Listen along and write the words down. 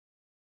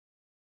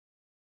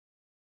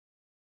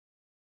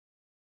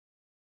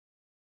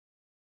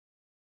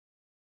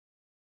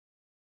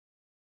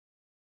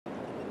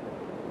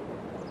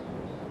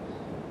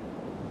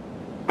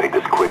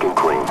room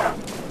clean.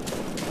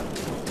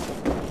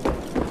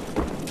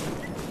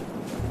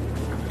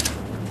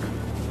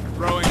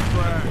 Throwing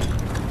frag.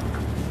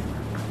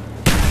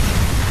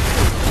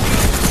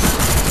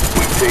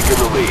 We've taken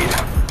the lead.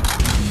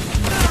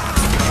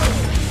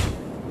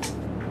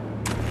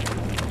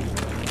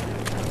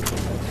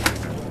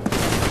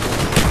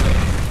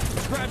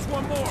 Scratch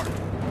one more.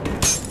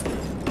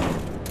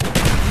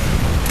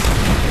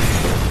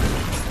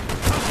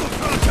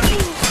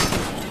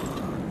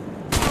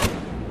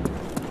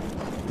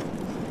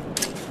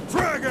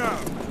 Frag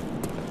out.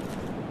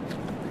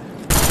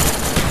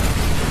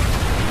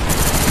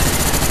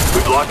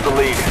 We've lost the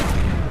lead.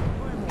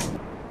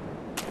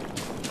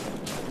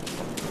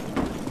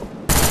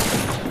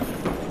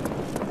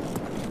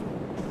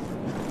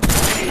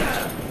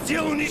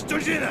 Дело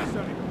уничтожено!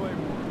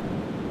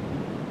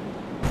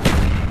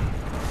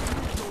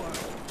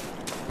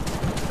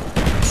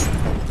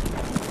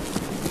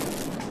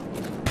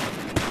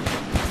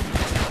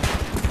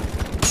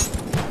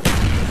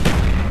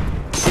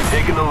 We've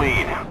taken the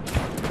lead.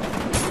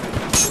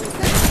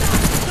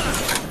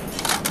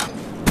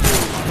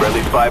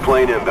 Friendly spy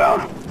plane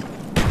inbound.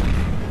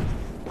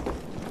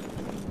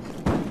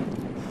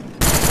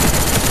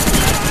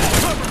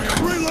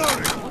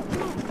 Reloading.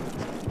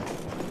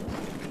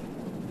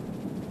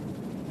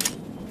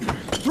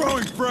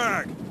 Throwing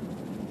frag.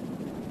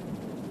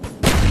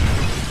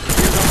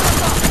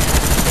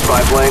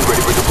 Spy plane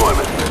ready for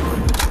deployment.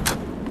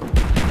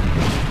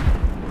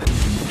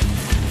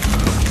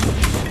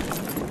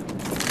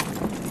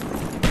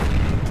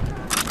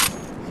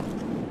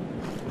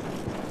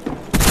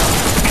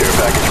 Care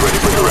package ready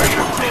for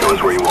direction. Show us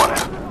where you want it.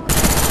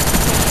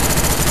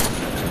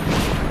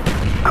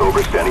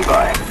 Cobra standing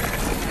by.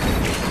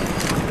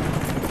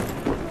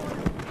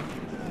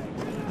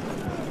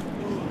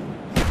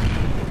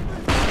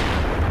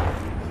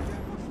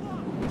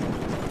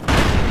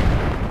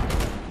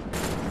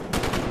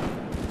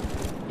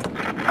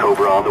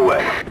 Cobra on the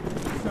way.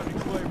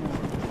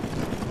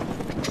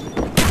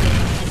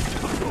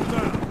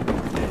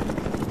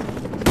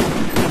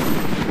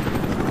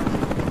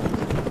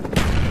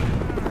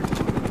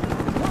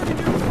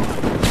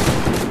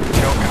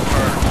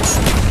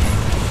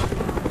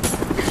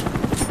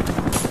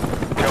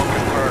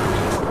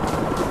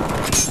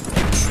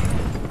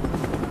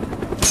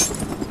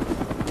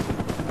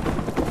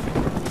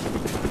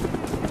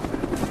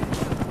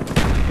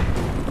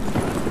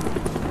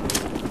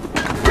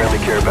 Friendly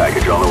care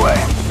package on the way.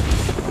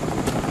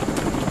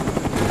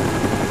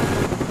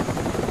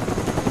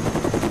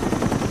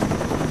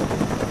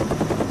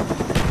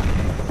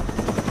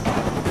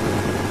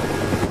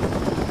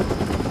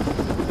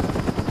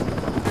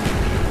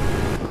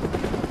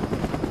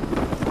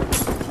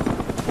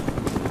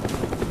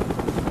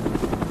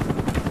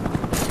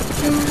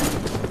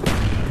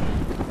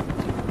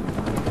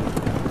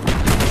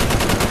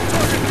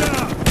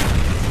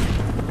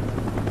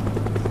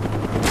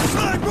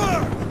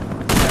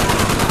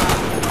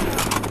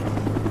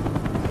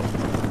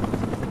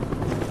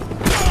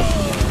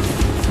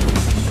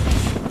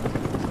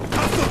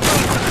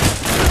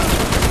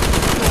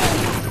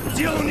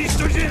 Дело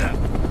уничтожено!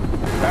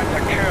 That's a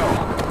kill.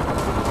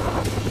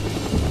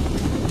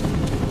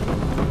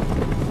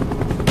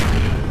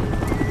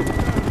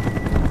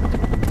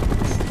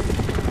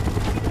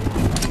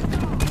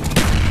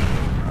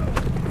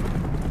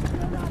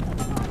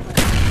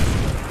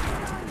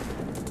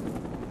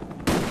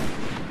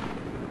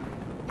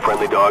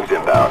 Friendly dogs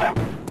inbound.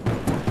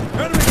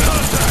 Enemy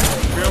contact.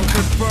 Kill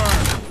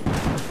confirmed.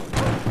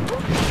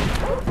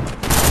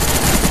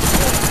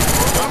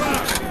 Come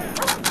out.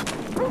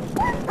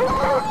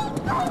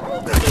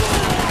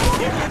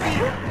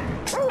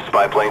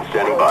 Spy plane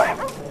standing by.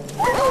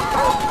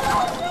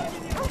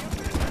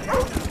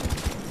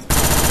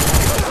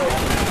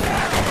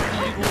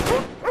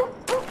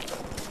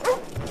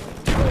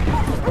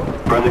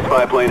 Friendly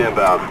spy plane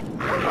inbound.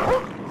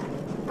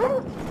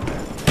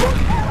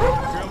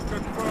 Kill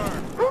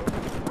confirmed.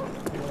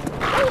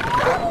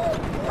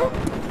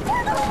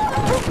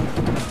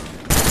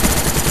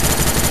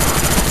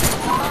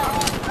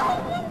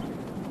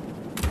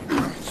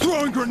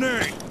 Throwing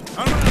grenade.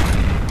 I'm out.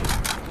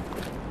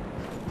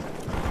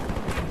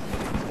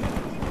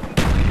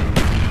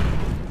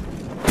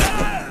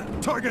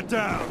 Target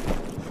down!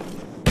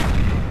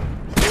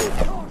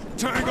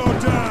 Tango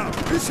down!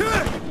 He's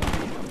hit!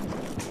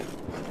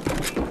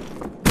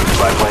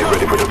 Spy plane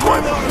ready for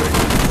deployment. Reloading!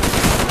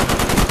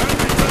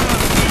 Enemy down!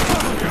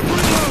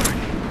 Reloading!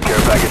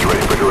 Care package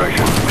ready for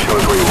direction. Show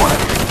us where you want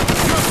it.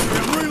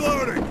 I'm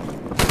reloading!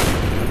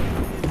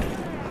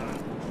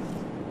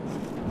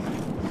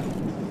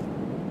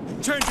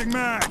 Changing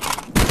mag!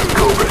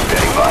 Cobra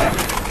standing by.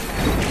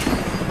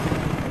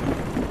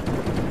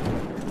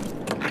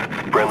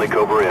 Friendly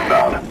Cobra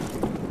inbound.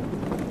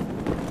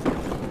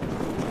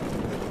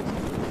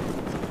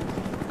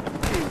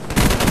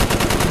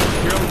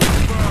 Kill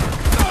confirmed.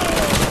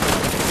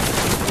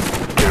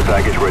 Care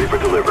package ready for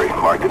delivery.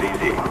 Marked it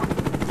easy.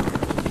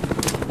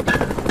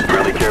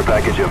 Friendly care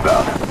package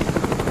inbound.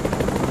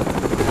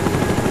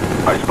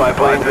 Our spy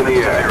plane's in the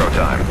air. Zero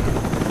time.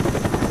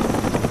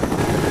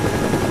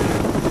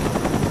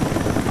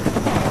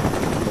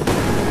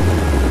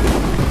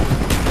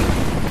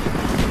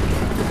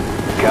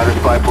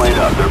 spy plane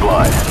up. They're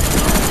blind.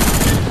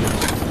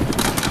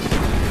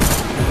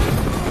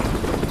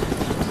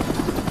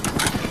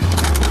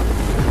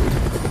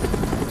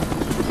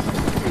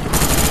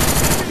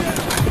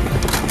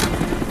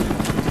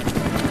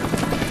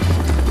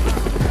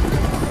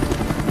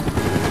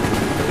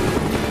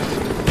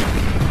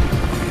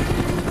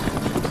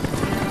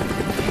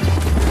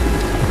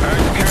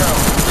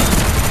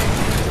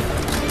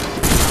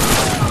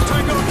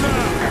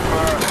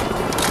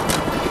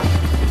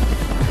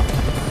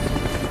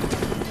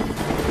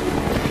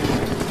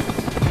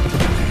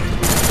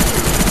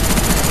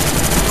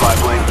 Spy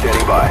plane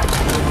standing by.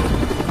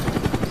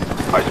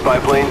 Our spy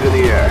plane's in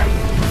the air.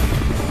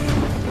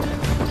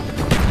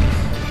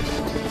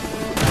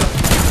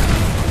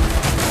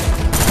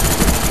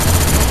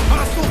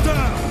 Hostile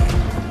down!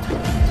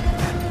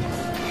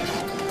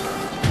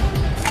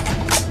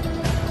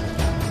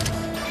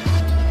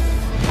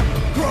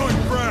 Throwing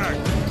frag!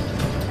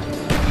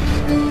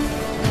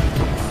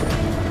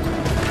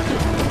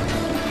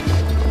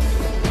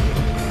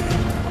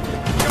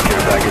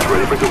 Care package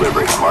ready for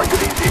delivery. Mark the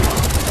DZ.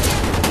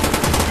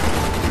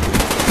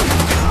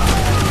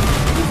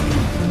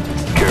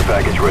 Care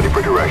package ready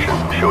for direction.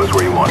 Show us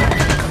where you want it.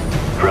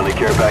 Friendly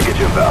care package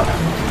inbound.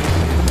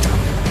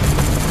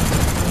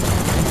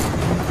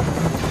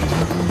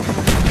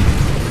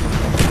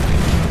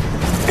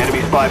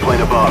 Enemy spy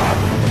plane above.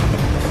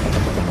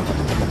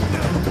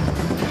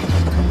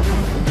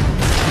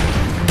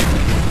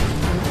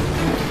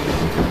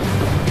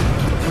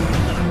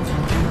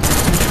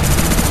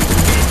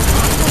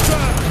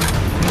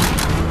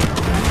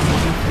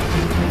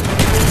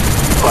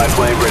 Spy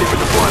plane ready for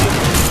deployment.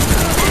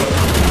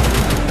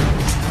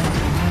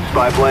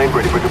 Spy plane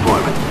ready for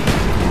deployment.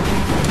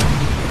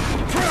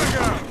 Frag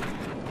out!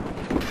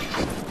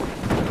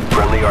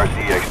 Friendly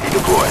RCXD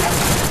deployed.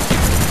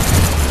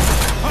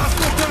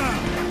 Hostile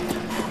down!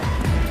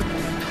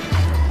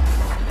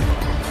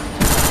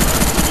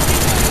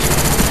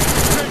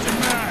 Changing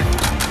mag!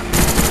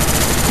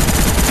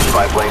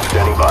 Spy plane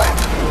standing by.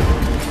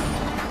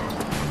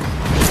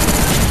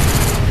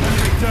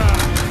 Enemy down!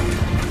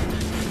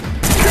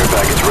 Care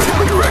package ready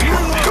for direction.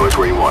 Show us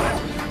where you want it.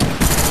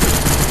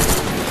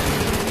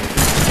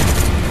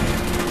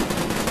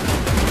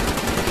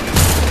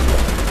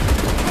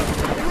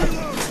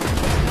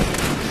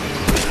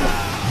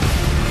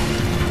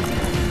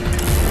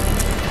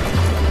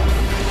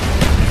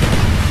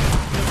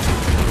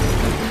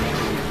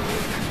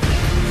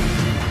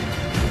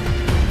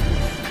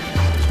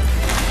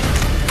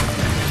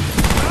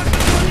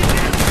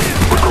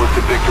 We're close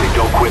to victory.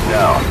 Don't quit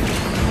now.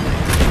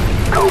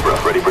 Cobra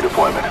ready for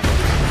deployment.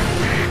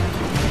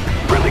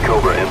 Friendly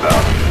Cobra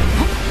inbound.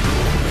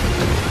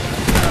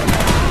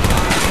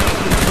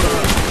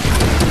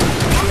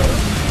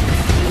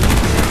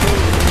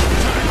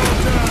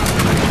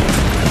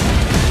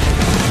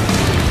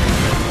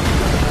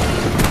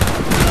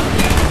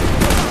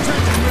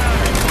 Changing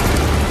mag!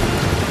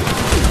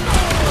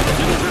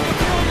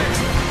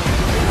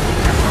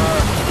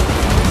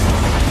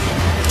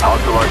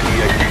 Hostile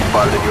RCXD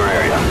spotted in your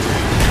area.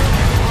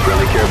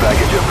 Friendly care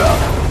package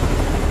inbound.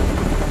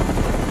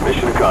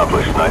 Mission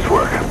accomplished. Nice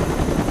work.